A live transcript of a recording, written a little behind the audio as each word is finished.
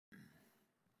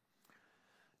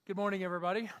Good morning,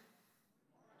 everybody.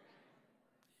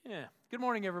 Yeah, good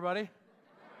morning, everybody.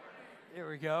 There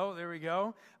we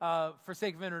go. For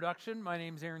sake of introduction, my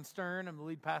name is Aaron Stern. I'm the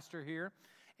lead pastor here.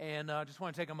 And I just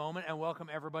want to take a moment and welcome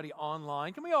everybody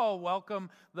online. Can we all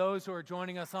welcome those who are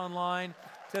joining us online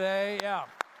today? Yeah.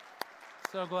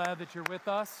 So glad that you're with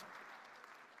us.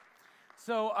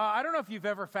 So I don't know if you've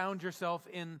ever found yourself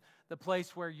in the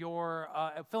place where you're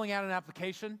filling out an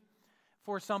application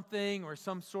for something or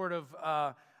some sort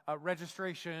of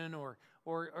registration or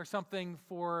something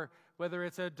for whether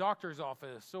it's a doctor's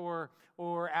office or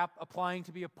applying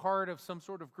to be a part of some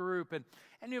sort of group.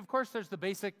 And of course, there's the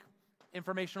basic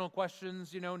informational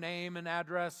questions, name and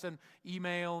address and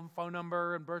email and phone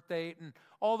number and birth date and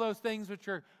all those things which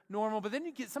are normal. But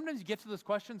then sometimes you get to those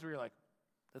questions where you're like,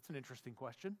 that's an interesting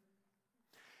question.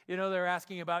 They're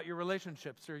asking about your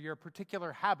relationships or your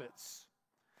particular habits.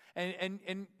 And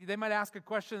they might ask a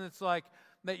question that's like,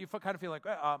 that you kind of feel like,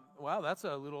 wow, that's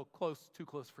a little too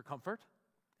close for comfort.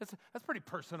 That's pretty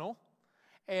personal.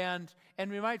 And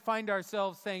we might find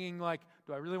ourselves saying like,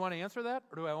 do I really want to answer that?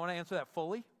 Or do I want to answer that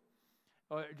fully?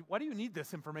 Or, why do you need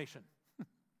this information?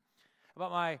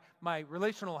 About my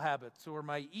relational habits or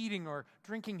my eating or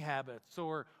drinking habits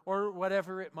or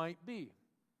whatever it might be.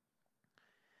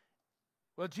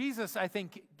 Well, Jesus, I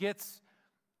think, gets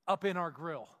up in our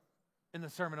grill in the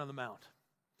Sermon on the Mount.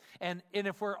 And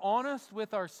if we're honest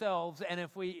with ourselves and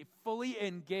if we fully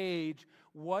engage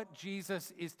what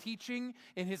Jesus is teaching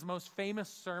in his most famous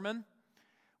sermon,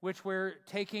 which we're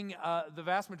taking the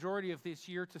vast majority of this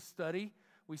year to study.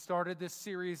 We started this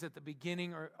series at the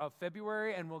beginning of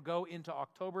February and we'll go into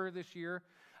October this year.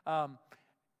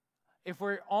 If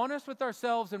we're honest with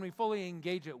ourselves and we fully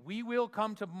engage it, we will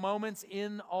come to moments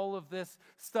in all of this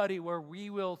study where we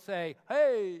will say,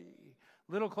 hey,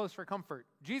 little close for comfort.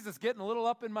 Jesus getting a little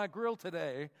up in my grill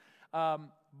today.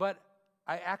 But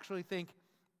I actually think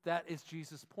that is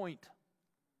Jesus' point.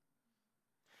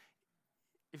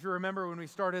 If you remember when we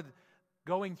started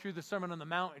going through the Sermon on the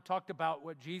Mount, it talked about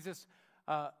what Jesus'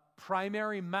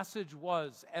 primary message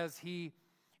was as he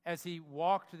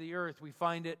walked the earth. We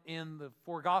find it in the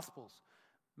four Gospels,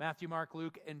 Matthew, Mark,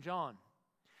 Luke, and John.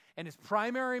 And his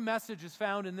primary message is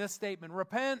found in this statement: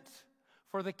 repent,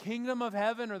 for the kingdom of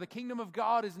heaven or the kingdom of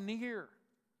God is near.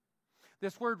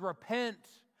 This word repent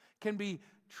can be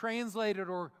translated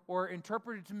or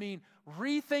interpreted to mean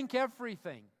rethink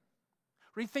everything.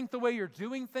 Rethink the way you're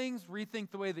doing things,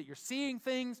 rethink the way that you're seeing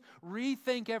things,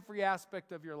 rethink every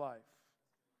aspect of your life.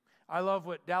 I love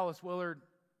what Dallas Willard,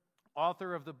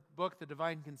 author of the book, The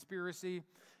Divine Conspiracy,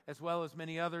 as well as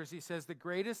many others, he says, the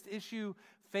greatest issue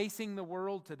facing the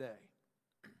world today,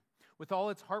 with all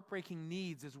its heartbreaking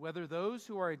needs, is whether those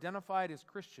who are identified as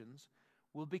Christians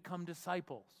will become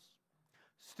disciples,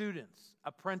 students,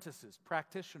 apprentices,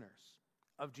 practitioners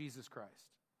of Jesus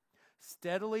Christ,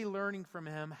 steadily learning from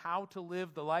him how to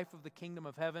live the life of the kingdom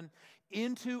of heaven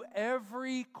into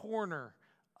every corner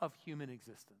of human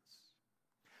existence.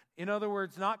 In other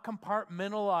words, not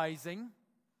compartmentalizing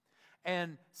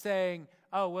and saying,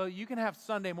 oh, well, you can have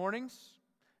Sunday mornings,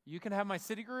 you can have my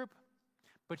city group,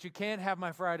 but you can't have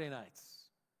my Friday nights.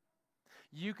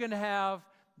 You can have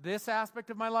this aspect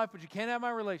of my life, but you can't have my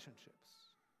relationships.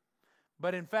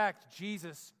 But in fact,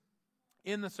 Jesus,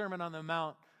 in the Sermon on the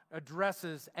Mount,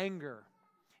 addresses anger.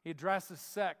 He addresses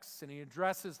sex, and he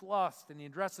addresses lust, and he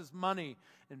addresses money,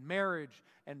 and marriage,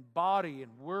 and body,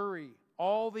 and worry.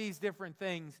 All these different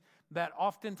things that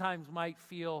oftentimes might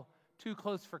feel too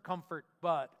close for comfort,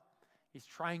 but he's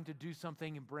trying to do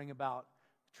something and bring about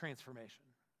transformation.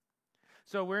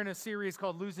 So we're in a series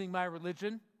called Losing My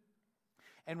Religion,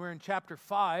 and we're in chapter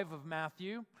 5 of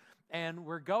Matthew, and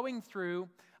we're going through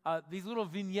these little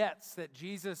vignettes that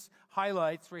Jesus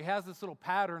highlights, where he has this little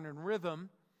pattern and rhythm,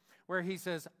 where he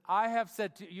says, I have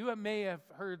said to you, may have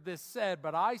heard this said,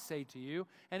 but I say to you.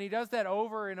 And he does that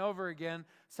over and over again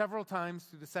several times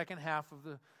through the second half of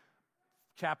the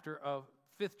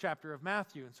fifth chapter of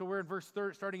Matthew. And so we're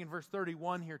in starting in verse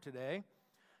 31 here today,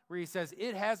 where he says,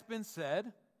 it has been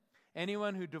said,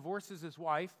 anyone who divorces his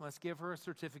wife must give her a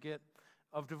certificate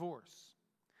of divorce.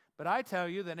 But I tell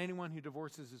you that anyone who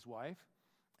divorces his wife,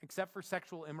 except for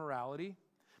sexual immorality,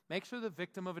 makes her the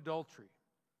victim of adultery.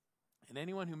 And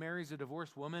anyone who marries a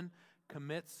divorced woman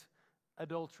commits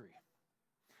adultery.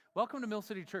 Welcome to Mill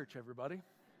City Church, everybody.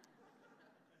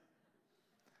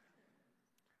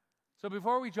 So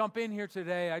before we jump in here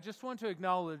today, I just want to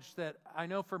acknowledge that I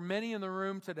know for many in the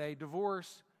room today,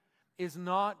 divorce is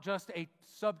not just a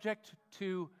subject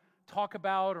to talk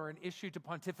about or an issue to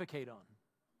pontificate on.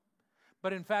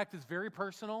 But in fact, it's very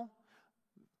personal,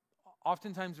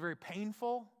 oftentimes very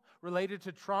painful, related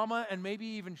to trauma and maybe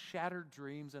even shattered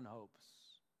dreams and hopes.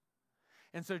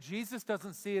 And so Jesus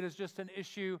doesn't see it as just an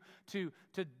issue to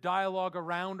dialogue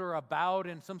around or about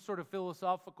in some sort of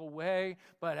philosophical way,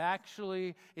 but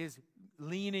actually is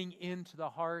leaning into the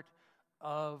heart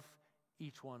of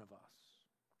each one of us.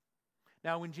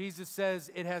 Now, when Jesus says,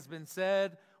 "It has been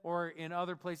said," or in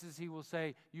other places he will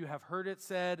say, "You have heard it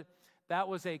said," that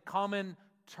was a common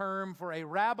term for a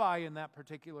rabbi in that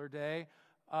particular day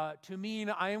to mean,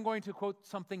 I am going to quote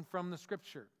something from the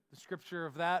Scripture. The Scripture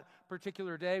of that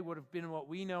particular day would have been what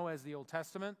we know as the Old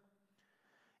Testament.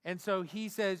 And so he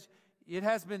says, "It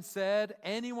has been said,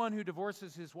 anyone who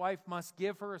divorces his wife must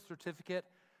give her a certificate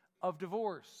of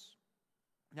divorce."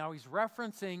 Now he's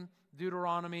referencing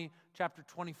Deuteronomy chapter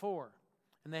 24.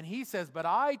 And then he says, "But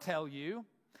I tell you,"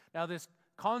 now this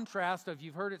contrast of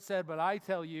 "you've heard it said, but I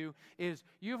tell you," is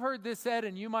you've heard this said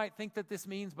and you might think that this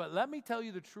means, but let me tell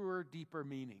you the truer, deeper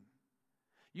meaning.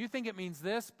 You think it means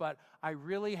this, but I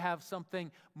really have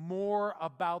something more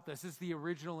about this. This is the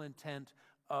original intent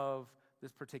of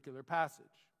this particular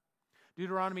passage.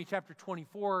 Deuteronomy chapter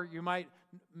 24, you might,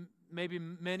 maybe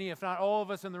many, if not all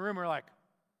of us in the room are like,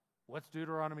 what's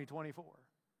Deuteronomy 24?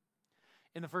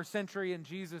 In the first century, and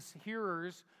Jesus'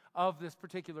 hearers of this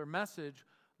particular message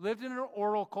lived in an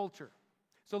oral culture.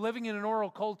 So living in an oral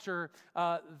culture,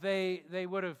 they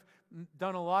would have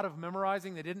done a lot of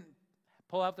memorizing. They didn't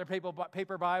pull out their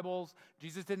paper Bibles.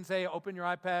 Jesus didn't say, "Open your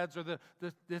iPads," or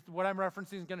what I'm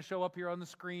referencing is going to show up here on the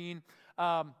screen.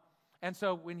 And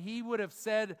so when he would have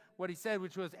said what he said,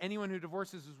 which was, anyone who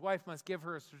divorces his wife must give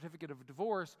her a certificate of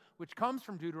divorce, which comes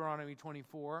from Deuteronomy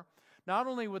 24, not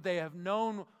only would they have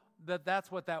known that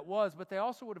that's what that was, but they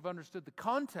also would have understood the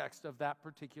context of that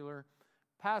particular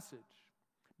passage.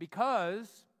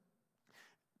 Because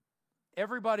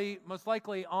everybody, most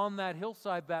likely on that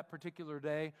hillside that particular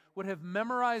day, would have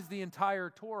memorized the entire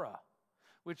Torah,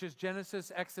 which is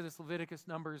Genesis, Exodus, Leviticus,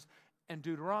 Numbers, and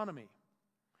Deuteronomy.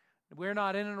 We're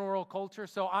not in an oral culture,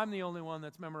 so I'm the only one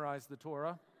that's memorized the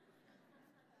Torah.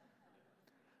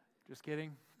 Just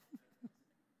kidding.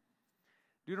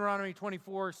 Deuteronomy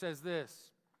 24 says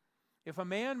this: "If a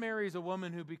man marries a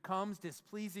woman who becomes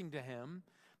displeasing to him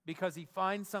because he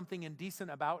finds something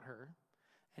indecent about her,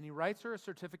 and he writes her a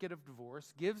certificate of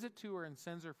divorce, gives it to her, and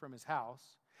sends her from his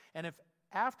house, and if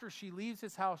after she leaves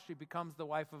his house she becomes the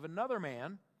wife of another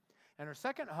man, and her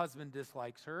second husband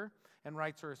dislikes her and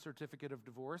writes her a certificate of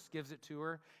divorce, gives it to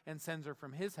her, and sends her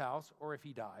from his house, or if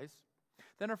he dies,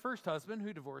 then her first husband,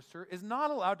 who divorced her, is not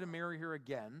allowed to marry her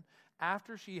again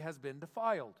after she has been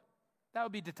defiled. That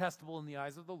would be detestable in the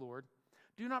eyes of the Lord.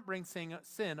 Do not bring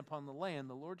sin upon the land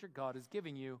the Lord your God is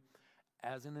giving you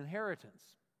as an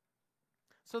inheritance."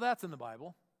 So that's in the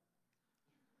Bible.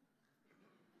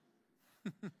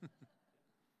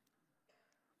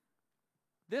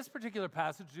 This particular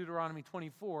passage, Deuteronomy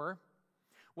 24,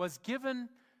 was given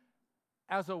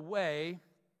as a way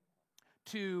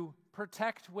to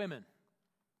protect women,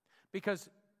 because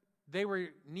they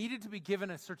were needed to be given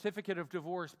a certificate of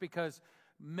divorce because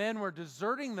men were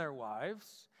deserting their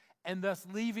wives and thus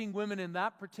leaving women in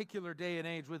that particular day and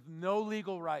age with no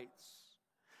legal rights,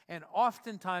 and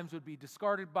oftentimes would be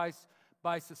discarded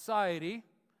by society,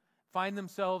 find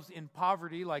themselves in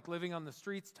poverty, like living on the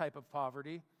streets type of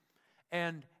poverty,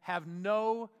 and have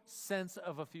no sense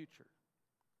of a future.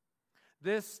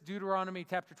 This Deuteronomy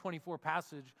chapter 24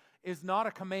 passage is not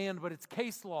a command, but it's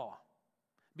case law.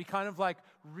 It'd be kind of like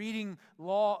reading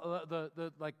law,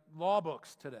 like law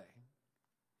books today.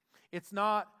 It's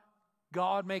not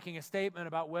God making a statement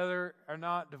about whether or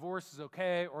not divorce is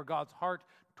okay or God's heart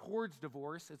towards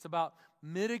divorce. It's about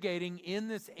mitigating in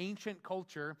this ancient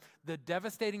culture the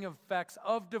devastating effects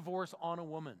of divorce on a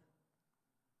woman.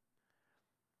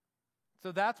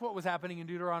 So that's what was happening in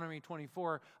Deuteronomy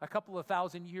 24 a couple of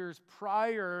thousand years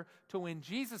prior to when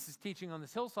Jesus is teaching on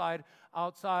this hillside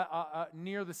outside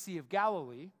near the Sea of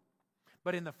Galilee.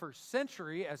 But in the first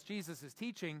century, as Jesus is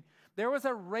teaching, there was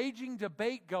a raging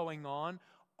debate going on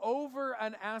over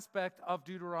an aspect of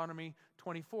Deuteronomy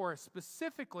 24,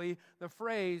 specifically the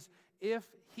phrase,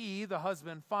 "if he," the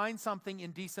husband, "finds something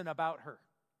indecent about her."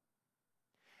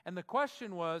 And the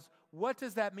question was, what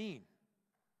does that mean?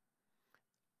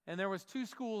 And there was two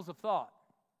schools of thought.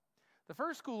 The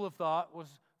first school of thought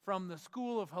was from the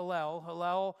school of Hillel.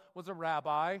 Hillel was a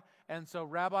rabbi, and so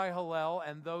Rabbi Hillel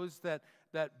and those that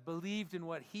believed in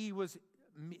what he was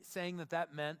saying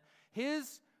that meant,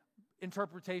 his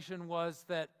interpretation was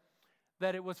that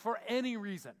it was for any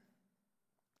reason.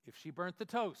 If she burnt the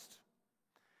toast,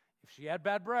 if she had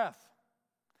bad breath,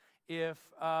 if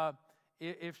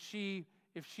she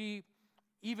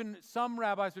Even some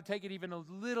rabbis would take it even a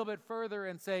little bit further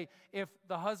and say if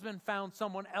the husband found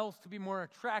someone else to be more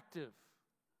attractive.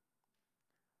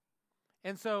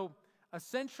 And so,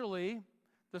 essentially,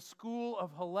 the school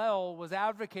of Hillel was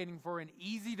advocating for an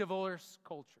easy divorce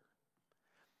culture.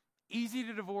 Easy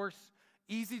to divorce,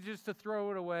 easy just to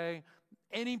throw it away,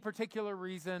 any particular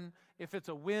reason, if it's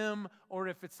a whim or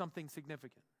if it's something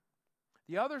significant.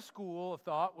 The other school of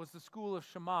thought was the school of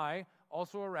Shammai,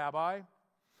 also a rabbi,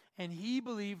 and he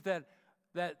believed that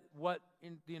what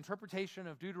in the interpretation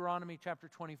of Deuteronomy chapter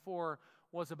 24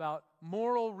 was about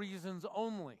moral reasons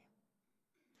only.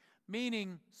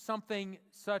 Meaning something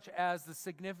such as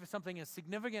something as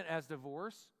significant as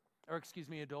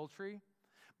adultery,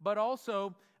 but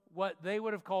also what they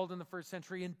would have called in the first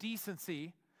century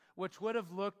indecency, which would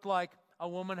have looked like a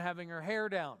woman having her hair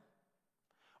down,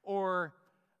 or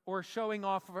showing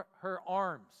off her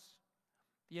arms,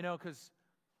 because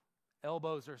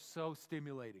elbows are so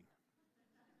stimulating,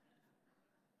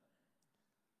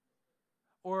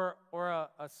 or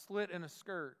a slit in a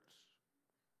skirt.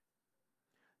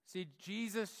 See,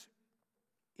 Jesus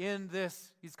in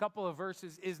these couple of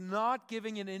verses is not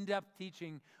giving an in-depth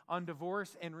teaching on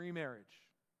divorce and remarriage.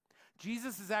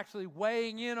 Jesus is actually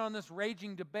weighing in on this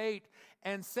raging debate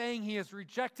and saying he is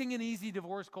rejecting an easy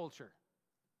divorce culture.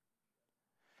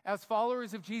 As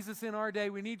followers of Jesus in our day,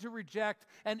 we need to reject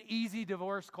an easy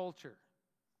divorce culture.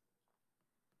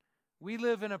 We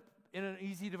live in an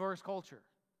easy divorce culture.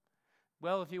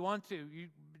 Well, if you want to, you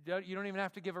don't even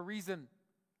have to give a reason.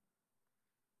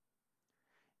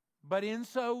 But in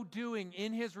so doing,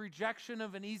 in his rejection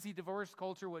of an easy divorce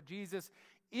culture, what Jesus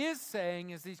is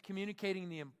saying is he's communicating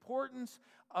the importance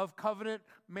of covenant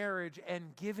marriage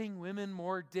and giving women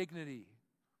more dignity.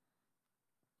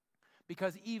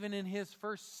 Because even in his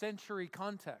first century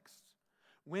context,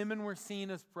 women were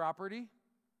seen as property,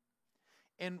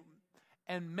 and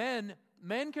men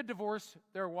could divorce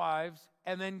their wives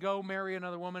and then go marry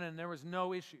another woman, and there was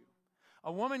no issue.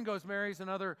 A woman marries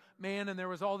another man, and there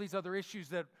was all these other issues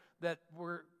that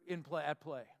were at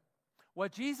play.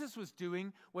 What Jesus was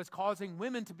doing was causing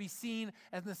women to be seen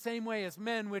in the same way as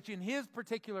men, which in his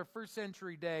particular first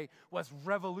century day was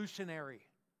revolutionary.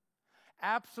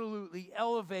 Absolutely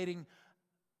elevating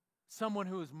someone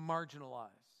who is marginalized.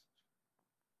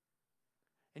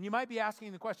 And you might be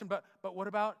asking the question, but what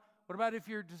about if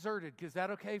you're deserted? Is that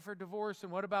okay for divorce?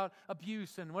 And what about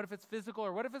abuse? And what if it's physical?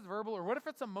 Or what if it's verbal? Or what if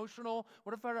it's emotional?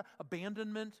 What about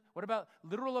abandonment? What about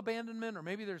literal abandonment? Or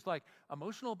maybe there's like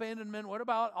emotional abandonment. What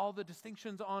about all the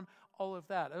distinctions on all of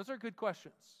that? Those are good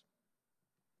questions.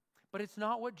 But it's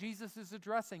not what Jesus is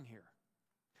addressing here.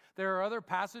 There are other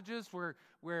passages where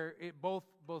it both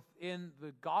in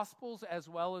the Gospels as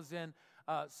well as in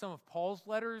some of Paul's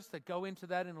letters that go into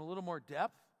that in a little more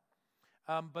depth.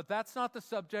 But that's not the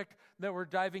subject that we're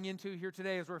diving into here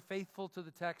today as we're faithful to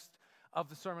the text of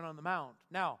the Sermon on the Mount.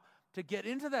 Now, to get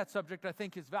into that subject I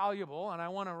think is valuable, and I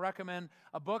want to recommend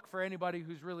a book for anybody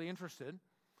who's really interested.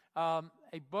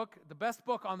 The best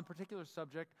book on the particular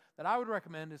subject that I would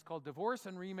recommend is called Divorce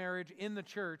and Remarriage in the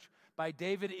Church by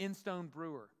David Instone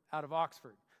Brewer out of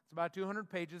Oxford. It's about 200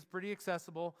 pages, pretty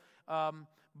accessible,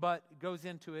 but goes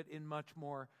into it in much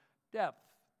more depth.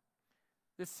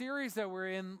 The series that we're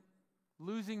in,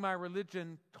 Losing My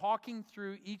Religion, talking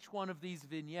through each one of these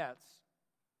vignettes,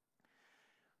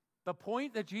 the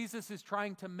point that Jesus is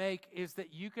trying to make is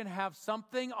that you can have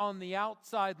something on the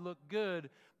outside look good,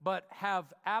 but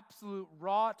have absolute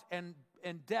rot and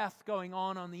death going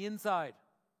on the inside.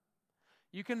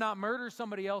 You cannot murder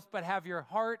somebody else, but have your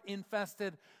heart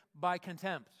infested by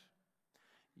contempt.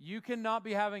 You cannot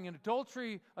be having an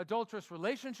adulterous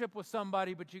relationship with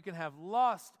somebody, but you can have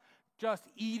lust just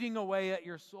eating away at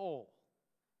your soul.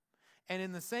 And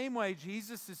in the same way,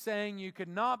 Jesus is saying you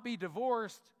cannot be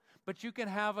divorced, but you can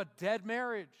have a dead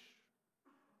marriage.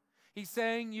 He's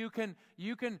saying you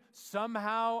can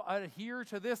somehow adhere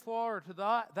to this law or to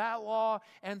that law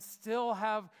and still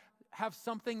have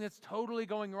something that's totally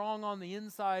going wrong on the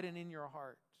inside and in your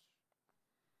heart.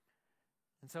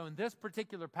 And so in this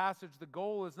particular passage, the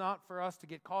goal is not for us to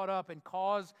get caught up in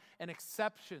cause and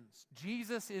exceptions.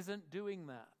 Jesus isn't doing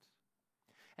that.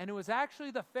 And it was actually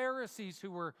the Pharisees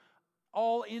who were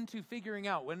all into figuring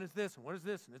out when is this and what is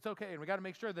this, and it's okay, and we got to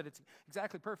make sure that it's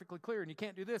exactly perfectly clear, and you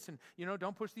can't do this, and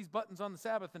don't push these buttons on the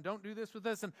Sabbath, and don't do this with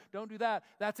this, and don't do that.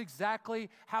 That's exactly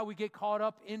how we get caught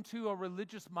up into a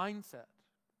religious mindset.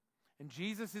 And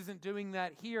Jesus isn't doing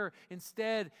that here.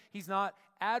 Instead, he's not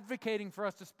advocating for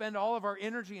us to spend all of our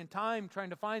energy and time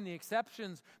trying to find the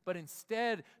exceptions, but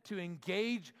instead to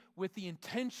engage with the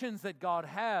intentions that God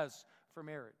has for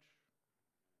marriage.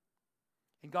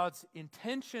 And God's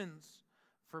intentions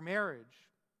for marriage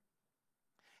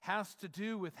has to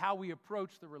do with how we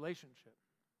approach the relationship.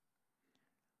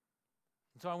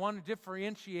 And so I want to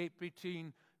differentiate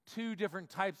between two different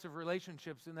types of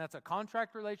relationships, and that's a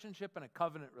contract relationship and a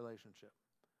covenant relationship.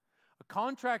 A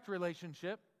contract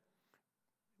relationship,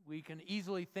 we can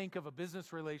easily think of a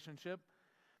business relationship,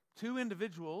 two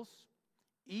individuals,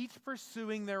 each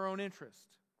pursuing their own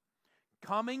interest,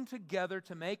 coming together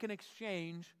to make an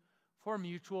exchange for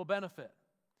mutual benefit.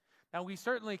 Now, we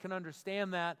certainly can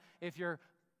understand that if you're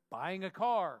buying a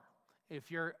car,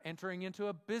 if you're entering into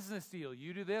a business deal,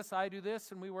 you do this, I do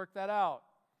this, and we work that out.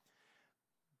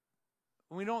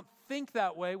 We don't think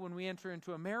that way when we enter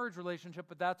into a marriage relationship,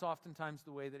 but that's oftentimes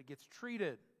the way that it gets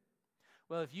treated.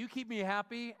 Well, if you keep me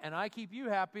happy and I keep you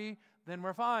happy, then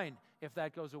we're fine. If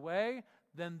that goes away,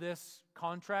 then this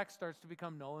contract starts to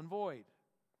become null and void.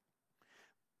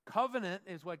 Covenant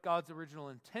is what God's original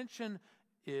intention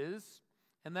is,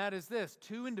 and that is this: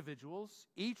 two individuals,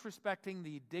 each respecting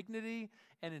the dignity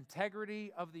and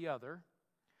integrity of the other,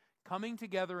 coming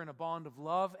together in a bond of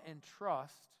love and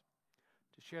trust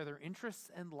to share their interests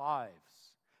and lives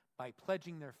by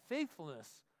pledging their faithfulness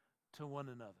to one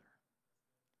another.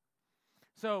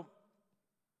 So,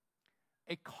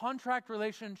 a contract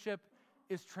relationship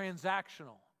is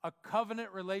transactional. A covenant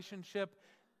relationship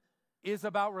is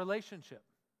about relationship.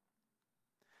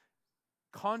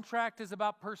 Contract is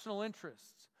about personal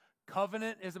interests.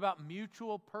 Covenant is about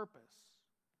mutual purpose.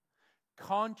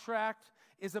 Contract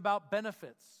is about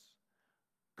benefits.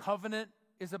 Covenant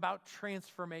is about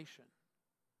transformation.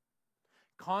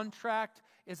 Contract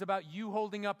is about you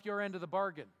holding up your end of the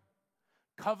bargain.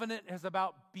 Covenant is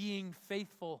about being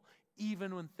faithful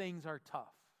even when things are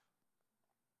tough.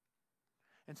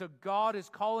 And so God is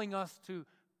calling us to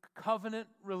covenant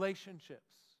relationships.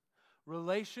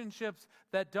 Relationships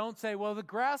that don't say, well, the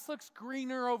grass looks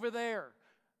greener over there.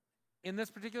 In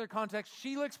this particular context,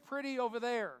 she looks pretty over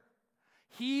there.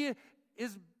 He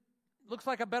looks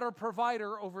like a better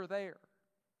provider over there.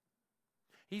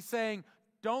 He's saying,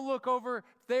 don't look over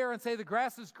there and say the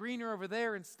grass is greener over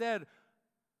there. Instead,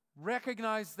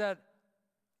 recognize that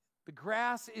the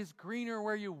grass is greener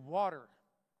where you water.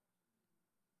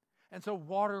 And so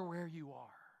water where you are.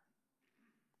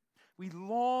 We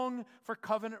long for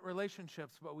covenant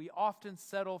relationships, but we often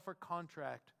settle for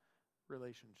contract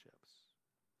relationships.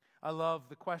 I love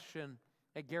the question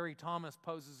that Gary Thomas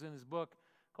poses in his book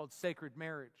called Sacred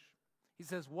Marriage. He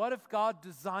says, what if God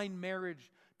designed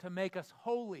marriage to make us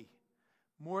holy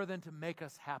more than to make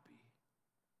us happy?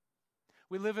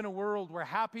 We live in a world where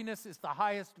happiness is the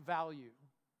highest value.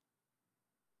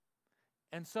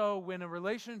 And so when a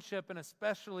relationship, and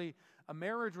especially a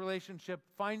marriage relationship,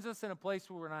 finds us in a place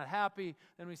where we're not happy,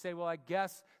 then we say, well, I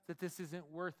guess that this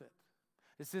isn't worth it.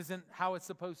 This isn't how it's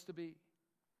supposed to be.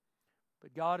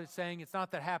 But God is saying it's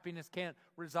not that happiness can't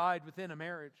reside within a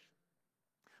marriage.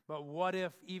 But what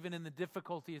if, even in the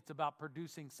difficulty, it's about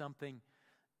producing something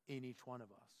in each one of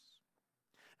us?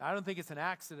 Now, I don't think it's an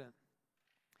accident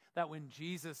that when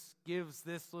Jesus gives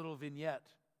this little vignette,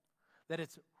 that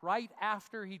it's right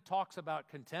after he talks about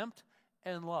contempt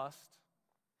and lust,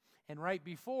 and right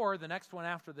before, the next one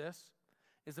after this,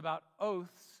 is about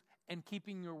oaths and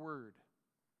keeping your word.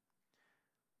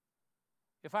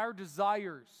 If our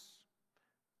desires,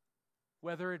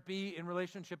 whether it be in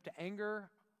relationship to anger,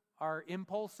 our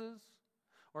impulses,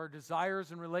 or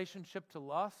desires in relationship to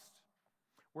lust,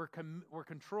 we're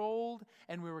controlled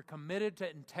and we were committed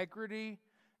to integrity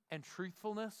and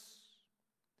truthfulness,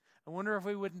 I wonder if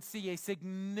we wouldn't see a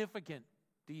significant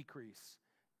decrease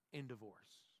in divorce.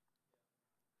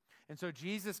 And so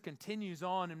Jesus continues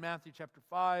on in Matthew chapter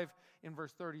 5 in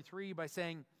verse 33 by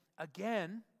saying,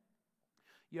 again,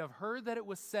 you have heard that it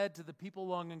was said to the people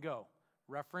long ago,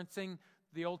 referencing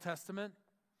the Old Testament.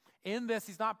 In this,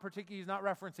 he's not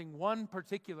referencing one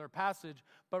particular passage,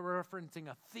 but referencing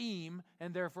a theme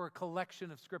and therefore a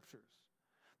collection of scriptures.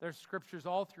 There's scriptures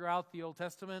all throughout the Old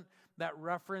Testament that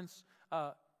reference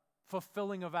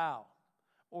fulfilling a vow,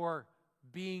 or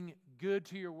being good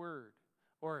to your word,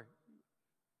 or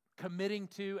committing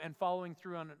to and following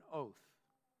through on an oath.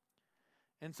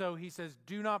 And so he says,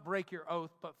 do not break your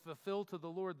oath, but fulfill to the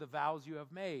Lord the vows you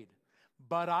have made.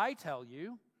 But I tell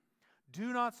you,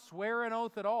 do not swear an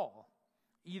oath at all,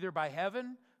 either by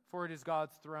heaven, for it is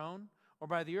God's throne, or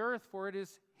by the earth, for it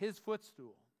is his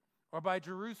footstool, or by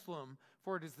Jerusalem,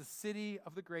 for it is the city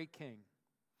of the great king.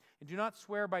 And do not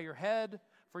swear by your head,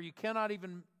 for you cannot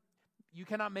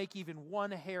make even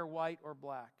one hair white or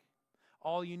black.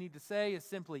 All you need to say is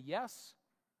simply yes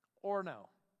or no.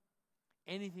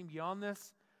 Anything beyond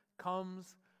this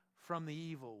comes from the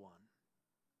evil one.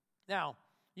 Now,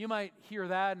 you might hear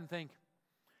that and think,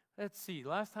 let's see,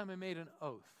 last time I made an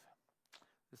oath,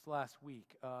 this last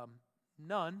week?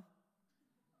 None.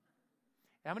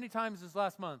 How many times this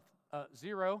last month?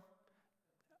 0.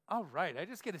 All right, I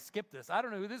just get to skip this. I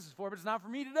don't know who this is for, but it's not for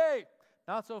me today.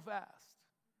 Not so fast.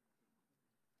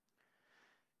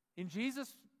 In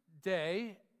Jesus'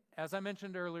 day, as I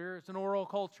mentioned earlier, it's an oral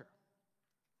culture.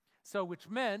 So, which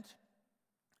meant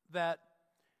that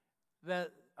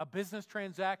a business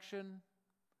transaction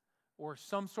or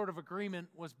some sort of agreement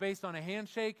was based on a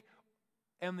handshake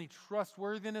and the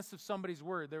trustworthiness of somebody's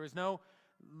word. There was no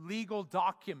legal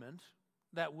document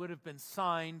that would have been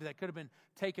signed, that could have been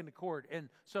taken to court. And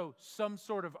so some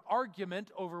sort of argument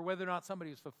over whether or not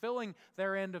somebody was fulfilling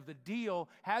their end of the deal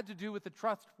had to do with the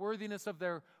trustworthiness of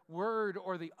their word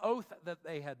or the oath that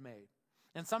they had made.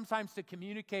 And sometimes to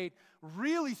communicate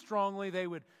really strongly, they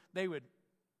would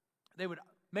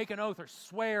make an oath or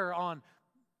swear on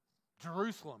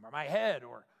Jerusalem or my head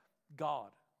or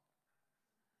God.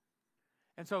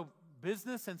 And so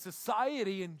business and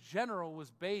society in general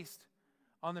was based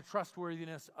on the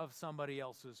trustworthiness of somebody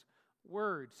else's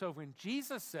word. So when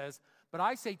Jesus says, but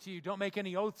I say to you, don't make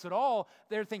any oaths at all,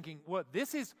 they're thinking, well,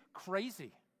 this is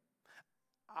crazy.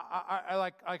 I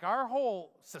like our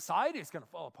whole society is going to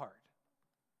fall apart.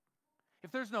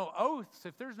 If there's no oaths,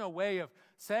 if there's no way of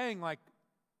saying like,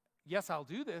 yes, I'll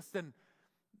do this, then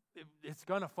it's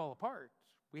going to fall apart.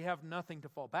 We have nothing to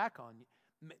fall back on.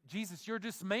 Jesus, you're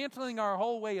dismantling our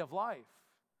whole way of life.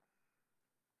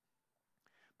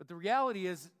 But the reality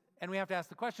is, and we have to ask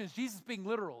the question, is Jesus being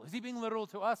literal? Is he being literal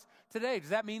to us today? Does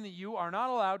that mean that you are not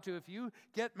allowed to, if you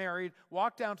get married,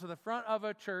 walk down to the front of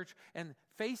a church and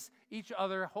face each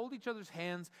other, hold each other's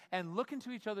hands, and look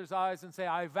into each other's eyes and say,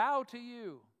 I vow to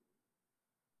you?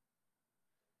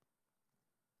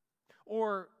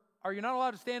 Or are you not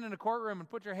allowed to stand in a courtroom and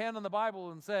put your hand on the Bible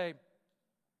and say,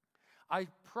 I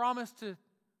promise to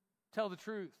tell the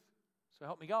truth, so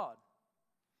help me God?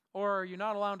 Or are you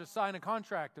not allowed to sign a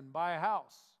contract and buy a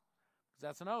house? Because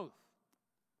that's an oath.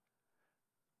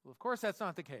 Well, of course, that's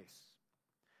not the case.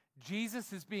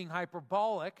 Jesus is being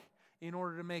hyperbolic in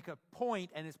order to make a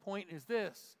point, and his point is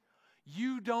this.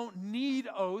 You don't need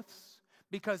oaths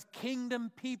because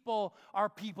kingdom people are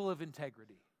people of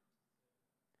integrity.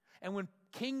 And when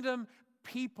kingdom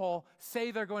people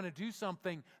say they're going to do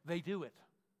something, they do it.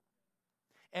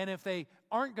 And if they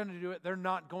aren't going to do it, they're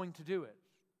not going to do it.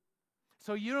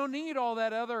 So you don't need all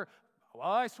that other,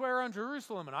 well, I swear on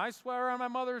Jerusalem, and I swear on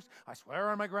I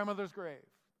swear on my grandmother's grave.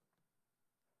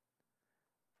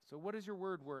 So what is your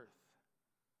word worth?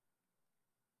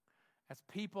 As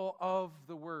people of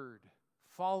the word,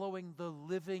 following the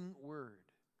living word,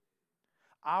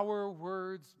 our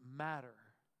words matter.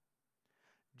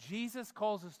 Jesus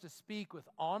calls us to speak with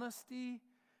honesty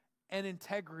and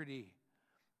integrity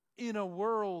in a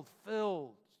world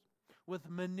filled with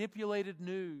manipulated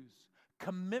news,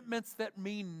 commitments that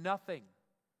mean nothing,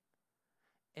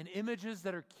 and images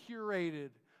that are curated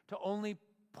to only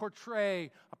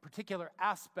portray a particular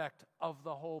aspect of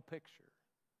the whole picture.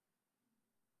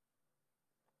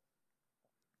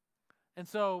 And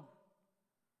so,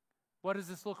 what does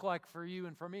this look like for you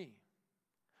and for me?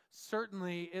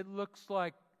 Certainly, it looks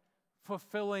like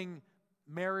fulfilling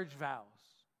marriage vows,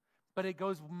 but it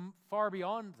goes far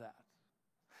beyond that.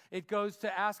 It goes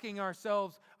to asking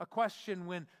ourselves a question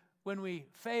when we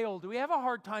fail. Do we have a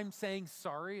hard time saying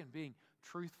sorry and being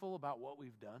truthful about what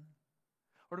we've done?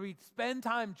 Or do we spend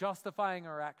time justifying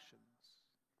our actions?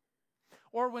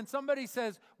 Or when somebody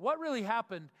says, what really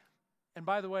happened? And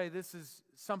by the way, this is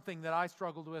something that I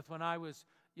struggled with when I was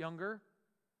younger,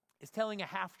 is telling a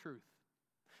half-truth.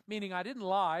 Meaning I didn't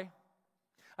lie,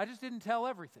 I just didn't tell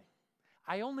everything.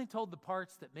 I only told the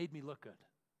parts that made me look good.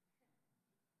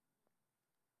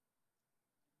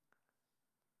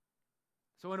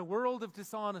 So in a world of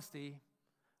dishonesty,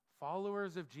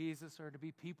 followers of Jesus are to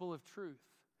be people of truth.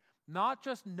 Not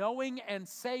just knowing and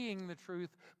saying the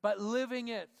truth, but living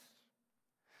it.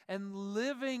 And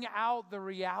living out the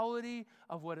reality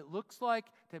of what it looks like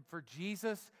for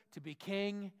Jesus to be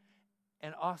king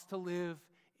and us to live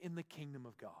in the kingdom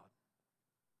of God.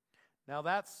 Now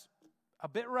that's a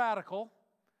bit radical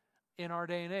in our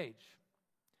day and age.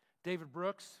 David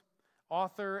Brooks,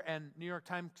 author and New York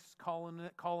Times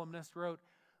columnist, wrote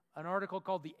an article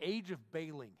called The Age of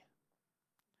Bailing.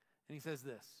 And he says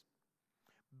this,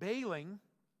 bailing,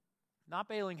 not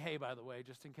baling hay, by the way,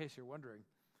 just in case you're wondering,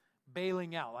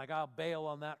 bailing out, like I'll bail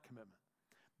on that commitment.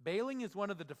 Bailing is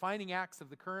one of the defining acts of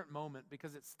the current moment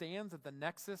because it stands at the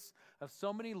nexus of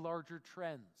so many larger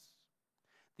trends.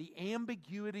 The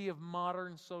ambiguity of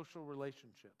modern social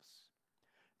relationships,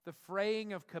 the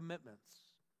fraying of commitments,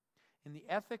 and the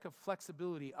ethic of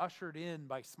flexibility ushered in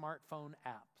by smartphone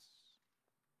apps.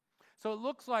 So it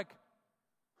looks like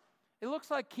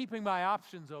keeping my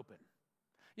options open.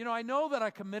 I know that I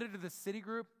committed to this city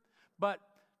group, but,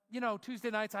 Tuesday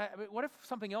nights, what if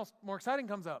something else more exciting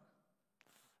comes up?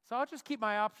 So I'll just keep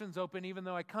my options open, even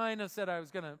though I kind of said I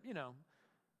was going to,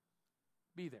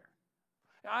 be there.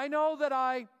 I know that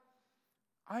I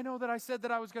said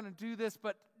that I was going to do this,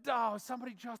 but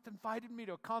somebody just invited me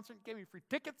to a concert and gave me free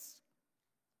tickets.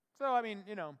 So,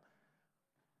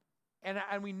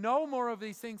 and we know more of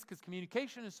these things because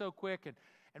communication is so quick,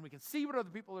 and we can see what other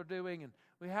people are doing, and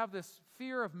we have this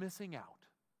fear of missing out.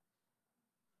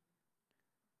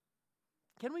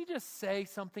 Can we just say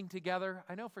something together?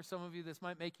 I know for some of you this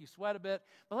might make you sweat a bit,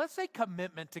 but let's say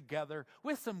commitment together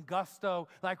with some gusto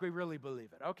like we really believe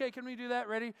it. Okay, can we do that?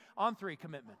 Ready? On 3,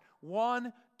 commitment.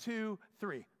 1, 2,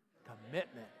 3.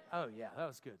 Commitment. Oh yeah, that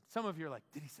was good. Some of you are like,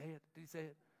 did he say it? Did he say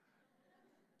it?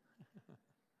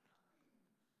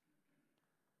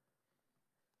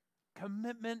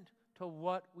 Commitment to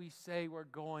what we say we're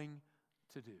going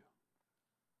to do.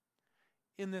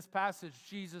 In this passage,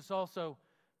 Jesus also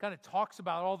kind of talks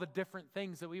about all the different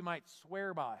things that we might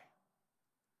swear by.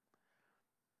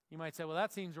 You might say, well,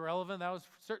 that seems irrelevant. That was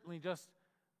certainly just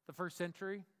the first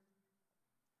century.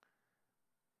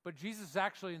 But Jesus is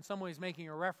actually in some ways making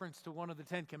a reference to one of the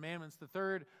 10 commandments. The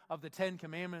third of the 10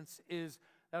 commandments is,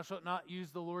 thou shalt not use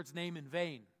the Lord's name in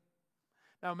vain.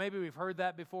 Now, maybe we've heard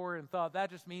that before and thought that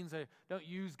just means I don't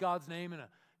use God's name in a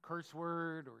curse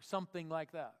word or something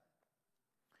like that.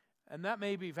 And that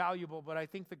may be valuable, but I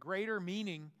think the greater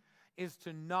meaning is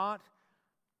to not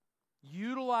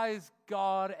utilize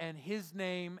God and His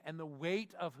name and the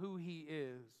weight of who He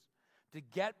is to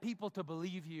get people to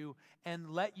believe you and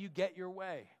let you get your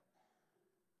way.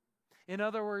 In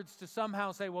other words, to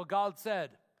somehow say, well, God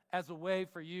said, as a way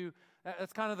for you.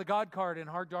 That's kind of the God card and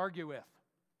hard to argue with.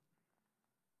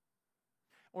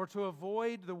 Or to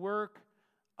avoid the work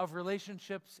of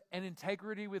relationships and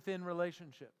integrity within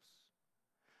relationships.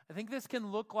 I think this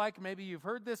can look like, maybe you've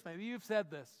heard this, maybe you've said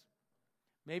this.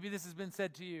 Maybe this has been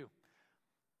said to you.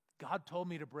 God told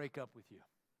me to break up with you.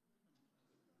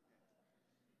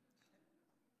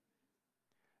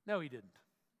 No, He didn't.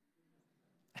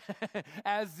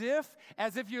 as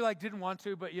if you didn't want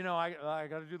to, but I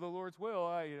got to do the Lord's will,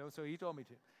 so He told me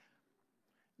to.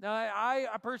 Now, I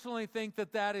personally think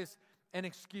that is an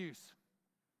excuse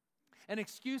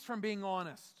from being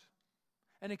honest,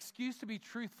 an excuse to be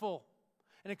truthful,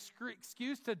 an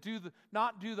excuse to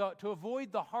to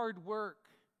avoid the hard work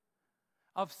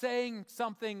of saying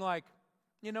something like,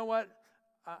 you know what,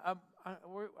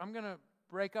 I'm going to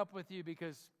break up with you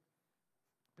because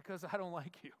I don't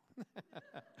like you.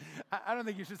 I don't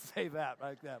think you should say that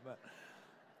like that,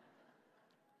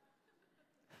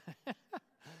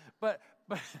 but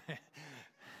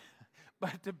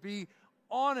to be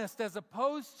honest as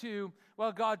opposed to,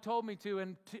 well, God told me to,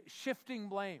 and shifting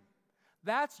blame.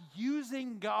 That's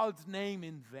using God's name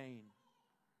in vain.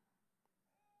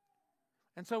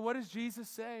 And so what is Jesus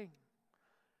saying?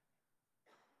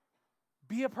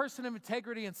 Be a person of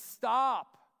integrity and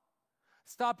stop.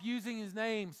 Stop using His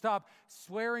name. Stop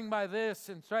swearing by this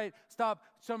and stop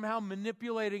somehow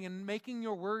manipulating and making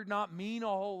your word not mean a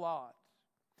whole lot.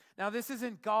 Now, this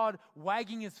isn't God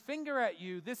wagging His finger at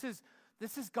you. This is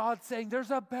God saying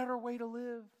there's a better way to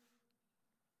live.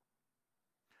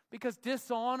 Because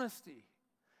dishonesty,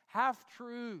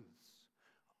 half-truths,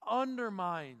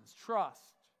 undermines trust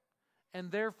and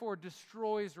therefore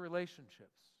destroys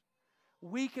relationships,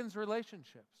 weakens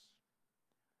relationships.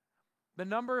 The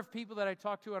number of people that I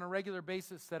talk to on a regular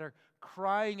basis that are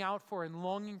crying out for and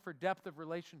longing for depth of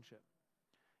relationship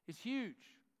is huge.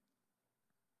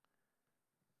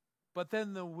 But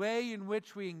then the way in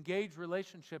which we engage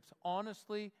relationships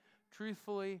honestly,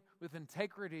 truthfully, with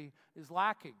integrity is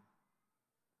lacking.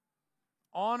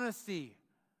 Honesty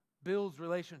builds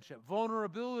relationship.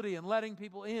 Vulnerability and letting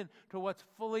people in to what's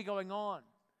fully going on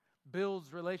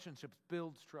builds relationships,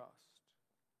 builds trust.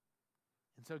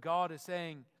 And so God is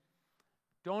saying,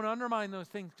 don't undermine those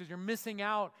things because you're missing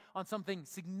out on something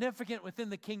significant within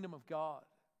the kingdom of God.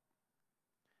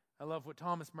 I love what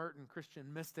Thomas Merton,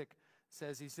 Christian mystic,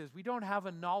 says. He says, we don't have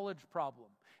a knowledge problem.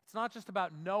 It's not just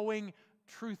about knowing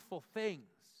truthful things.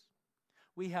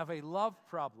 We have a love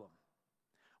problem.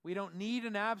 We don't need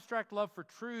an abstract love for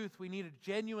truth. We need a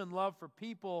genuine love for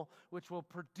people which will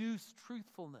produce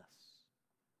truthfulness.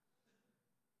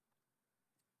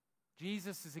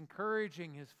 Jesus is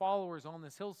encouraging His followers on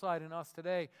this hillside and us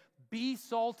today. Be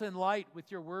salt and light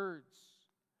with your words.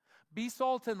 Be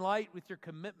salt and light with your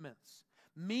commitments.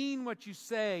 Mean what you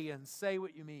say and say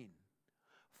what you mean.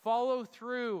 Follow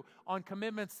through on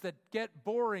commitments that get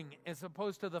boring as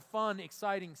opposed to the fun,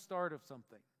 exciting start of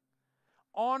something.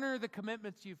 Honor the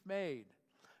commitments you've made.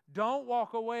 Don't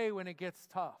walk away when it gets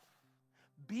tough.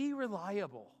 Be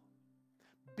reliable.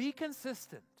 Be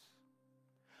consistent.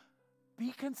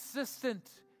 Be consistent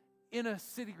in a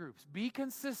city groups. Be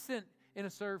consistent in a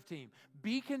serve team.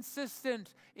 Be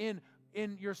consistent in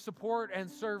your support and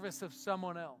service of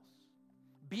someone else.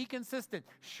 Be consistent.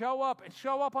 Show up, and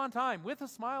show up on time with a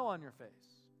smile on your face.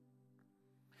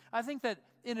 I think that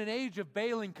in an age of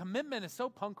bailing, commitment is so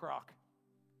punk rock.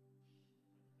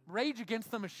 Rage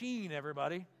against the machine,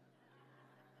 everybody.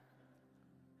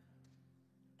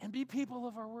 And be people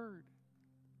of our word.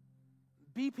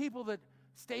 Be people that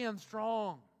stand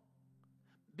strong.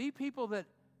 Be people that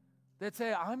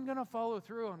say, I'm going to follow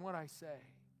through on what I say.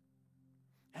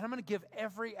 And I'm going to give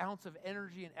every ounce of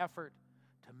energy and effort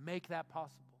to make that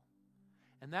possible.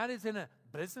 And that is in a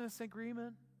business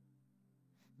agreement.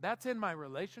 That's in my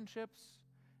relationships.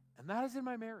 And that is in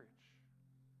my marriage.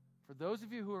 For those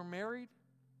of you who are married,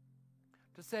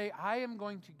 to say, I am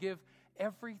going to give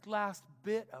every last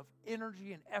bit of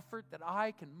energy and effort that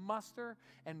I can muster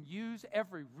and use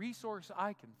every resource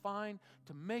I can find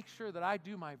to make sure that I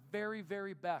do my very,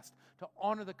 very best to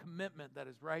honor the commitment that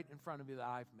is right in front of me that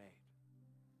I've made.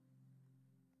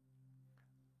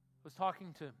 I was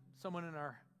talking to someone in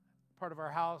our part of our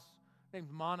house named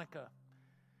Monica,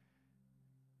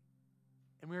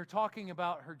 and we were talking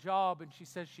about her job, and she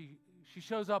says she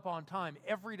shows up on time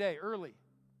every day early.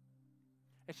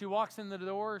 As she walks in the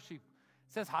door, she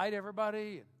says hi to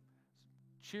everybody, and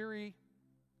cheery,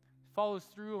 follows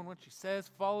through on what she says,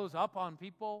 follows up on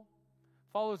people,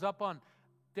 follows up on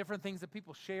different things that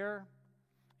people share.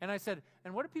 And I said,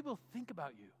 and what do people think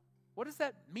about you? What does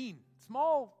that mean?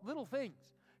 Small, little things.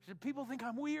 She said, people think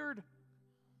I'm weird,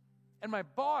 and my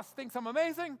boss thinks I'm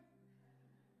amazing.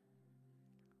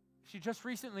 She just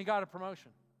recently got a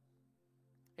promotion,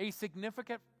 a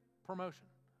significant promotion.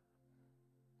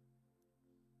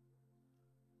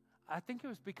 I think it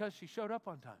was because she showed up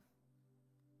on time,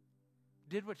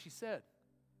 did what she said.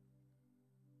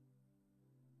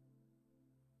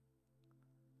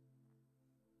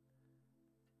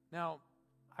 Now,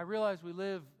 I realize we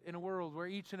live in a world where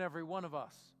each and every one of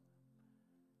us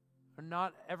are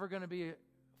not ever going to be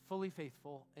fully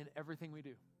faithful in everything we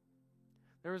do.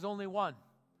 There is only one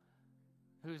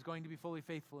who is going to be fully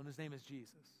faithful, and his name is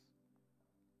Jesus.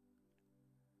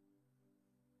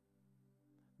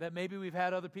 That maybe we've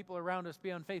had other people around us be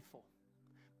unfaithful.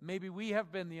 Maybe we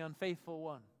have been the unfaithful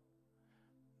one.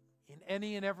 In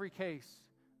any and every case,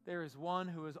 there is one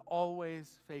who is always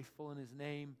faithful, and his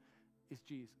name is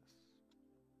Jesus.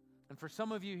 And for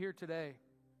some of you here today,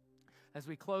 as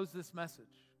we close this message,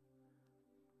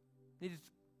 need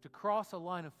to cross a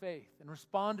line of faith and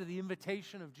respond to the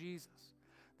invitation of Jesus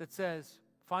that says,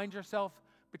 find yourself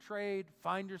betrayed,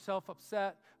 find yourself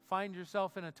upset, find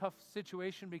yourself in a tough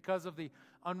situation because of the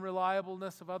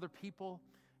unreliableness of other people,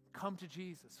 come to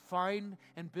Jesus. Find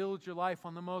and build your life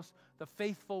on the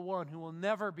faithful one who will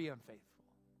never be unfaithful,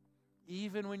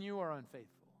 even when you are unfaithful.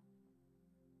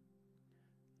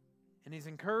 And he's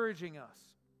encouraging us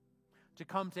to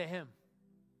come to him,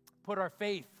 put our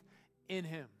faith in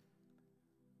him,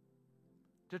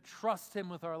 to trust him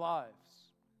with our lives.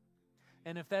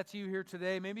 And if that's you here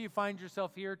today, maybe you find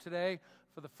yourself here today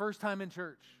for the first time in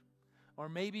church, or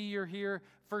maybe you're here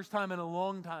first time in a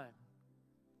long time.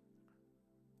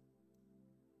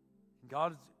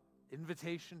 God's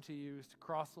invitation to you is to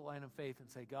cross the line of faith and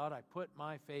say, God, I put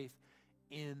my faith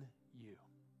in you.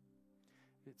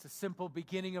 It's a simple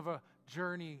beginning of a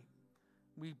journey.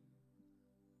 We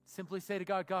simply say to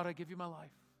God, God, I give you my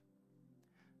life.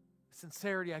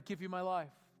 Sincerity, I give you my life.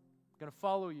 I'm going to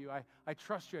follow you. I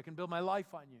trust you. I can build my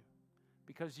life on you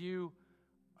because you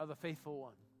are the faithful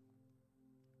one.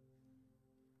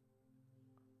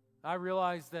 I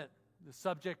realize that the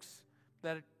subjects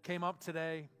that came up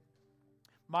today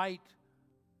might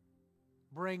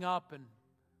bring up and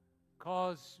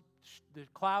cause the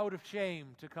cloud of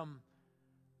shame to come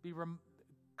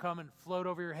and float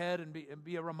over your head and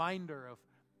be a reminder of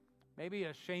maybe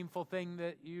a shameful thing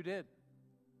that you did.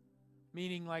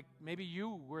 Meaning like maybe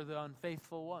you were the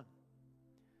unfaithful one.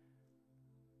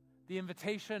 The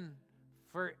invitation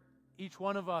for each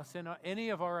one of us in any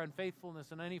of our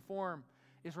unfaithfulness in any form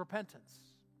is repentance.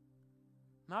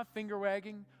 Not finger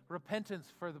wagging, repentance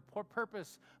for the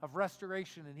purpose of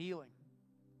restoration and healing.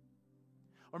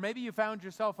 Or maybe you found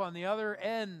yourself on the other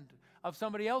end of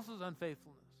somebody else's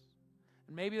unfaithfulness.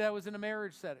 And maybe that was in a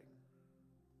marriage setting.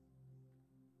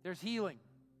 There's healing.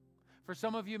 For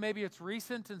some of you, maybe it's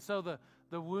recent, and so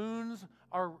the wounds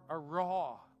are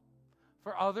raw.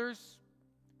 For others,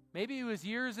 maybe it was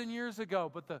years and years ago,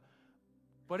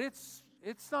 but it's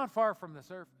not far from the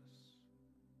surface.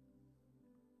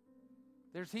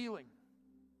 There's healing.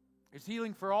 There's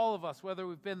healing for all of us, whether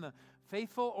we've been the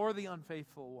faithful or the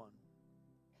unfaithful one.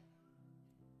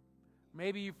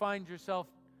 Maybe you find yourself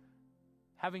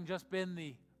having just been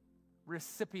the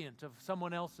recipient of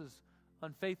someone else's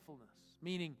unfaithfulness,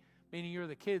 meaning you're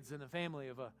the kids in the family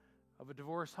of a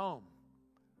divorced home.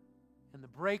 And the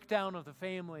breakdown of the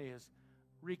family has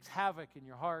wreaked havoc in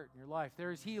your heart and your life.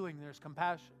 There is healing, there's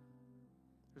compassion,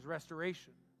 there's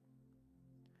restoration.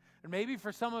 And maybe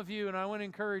for some of you, and I want to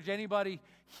encourage anybody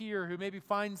here who maybe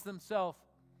finds themselves,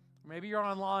 maybe you're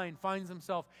online, finds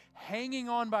themselves hanging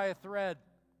on by a thread.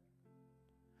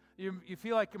 You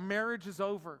feel like marriage is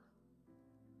over.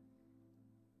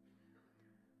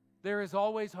 There is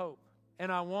always hope.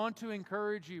 And I want to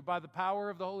encourage you by the power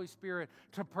of the Holy Spirit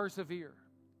to persevere.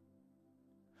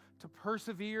 To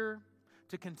persevere,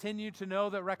 to continue to know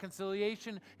that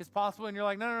reconciliation is possible. And you're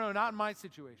like, no, not in my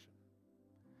situation.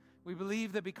 We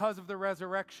believe that because of the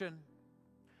resurrection,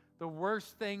 the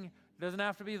worst thing doesn't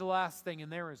have to be the last thing,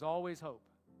 and there is always hope.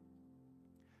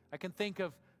 I can think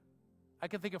of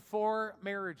 4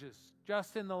 marriages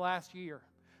just in the last year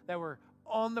that were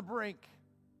on the brink.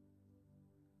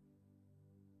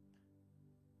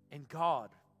 And God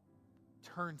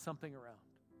turned something around.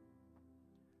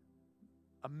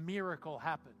 A miracle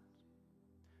happened.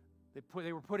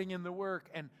 They were putting in the work,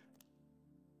 and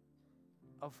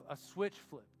a switch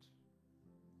flipped.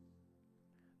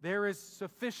 There is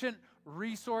sufficient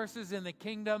resources in the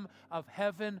kingdom of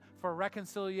heaven for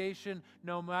reconciliation,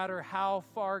 no matter how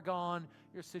far gone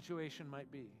your situation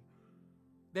might be.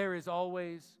 There is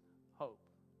always hope.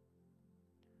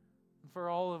 And for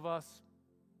all of us,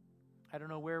 I don't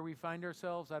know where we find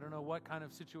ourselves. I don't know what kind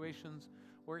of situations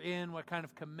we're in, what kind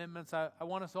of commitments. I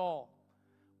want us all,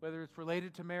 whether it's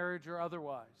related to marriage or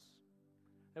otherwise,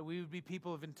 that we would be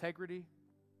people of integrity.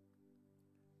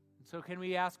 And so can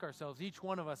we ask ourselves, each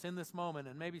one of us in this moment,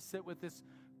 and maybe sit with this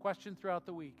question throughout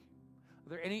the week, are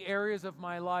there any areas of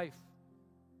my life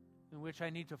in which I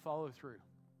need to follow through?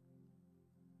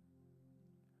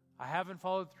 I haven't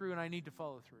followed through, and I need to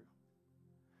follow through.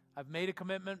 I've made a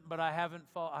commitment, but I haven't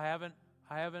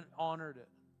honored it.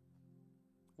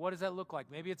 What does that look like?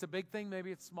 Maybe it's a big thing,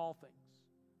 maybe it's small things.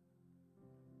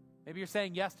 Maybe you're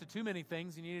saying yes to too many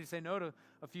things, and you need to say no to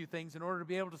a few things in order to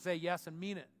be able to say yes and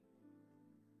mean it.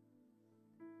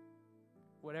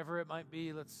 Whatever it might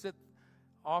be, let's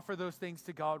offer those things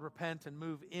to God, repent, and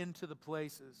move into the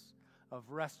places of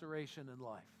restoration and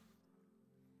life.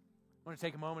 I want to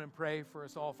take a moment and pray for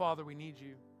us all. Father, we need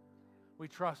you. We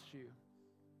trust you.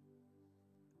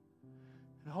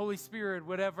 And Holy Spirit,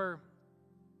 whatever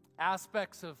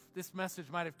aspects of this message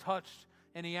might have touched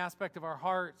any aspect of our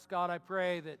hearts, God, I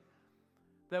pray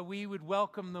that we would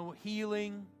welcome the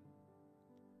healing,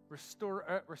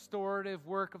 restorative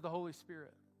work of the Holy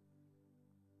Spirit.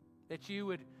 That you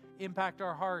would impact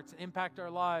our hearts, impact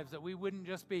our lives, that we wouldn't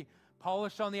just be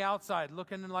polished on the outside,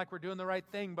 looking like we're doing the right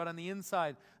thing, but on the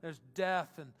inside, there's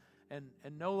death and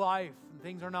no life, and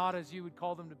things are not as you would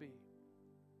call them to be.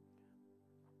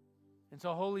 And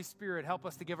so, Holy Spirit, help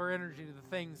us to give our energy to the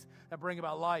things that bring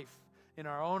about life in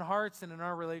our own hearts and in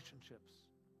our relationships.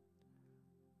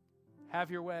 Have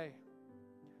your way.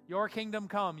 Your kingdom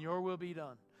come, your will be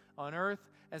done, on earth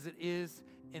as it is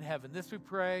in heaven. This we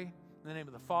pray in the name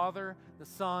of the Father, the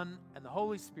Son, and the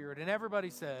Holy Spirit. And everybody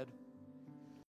said,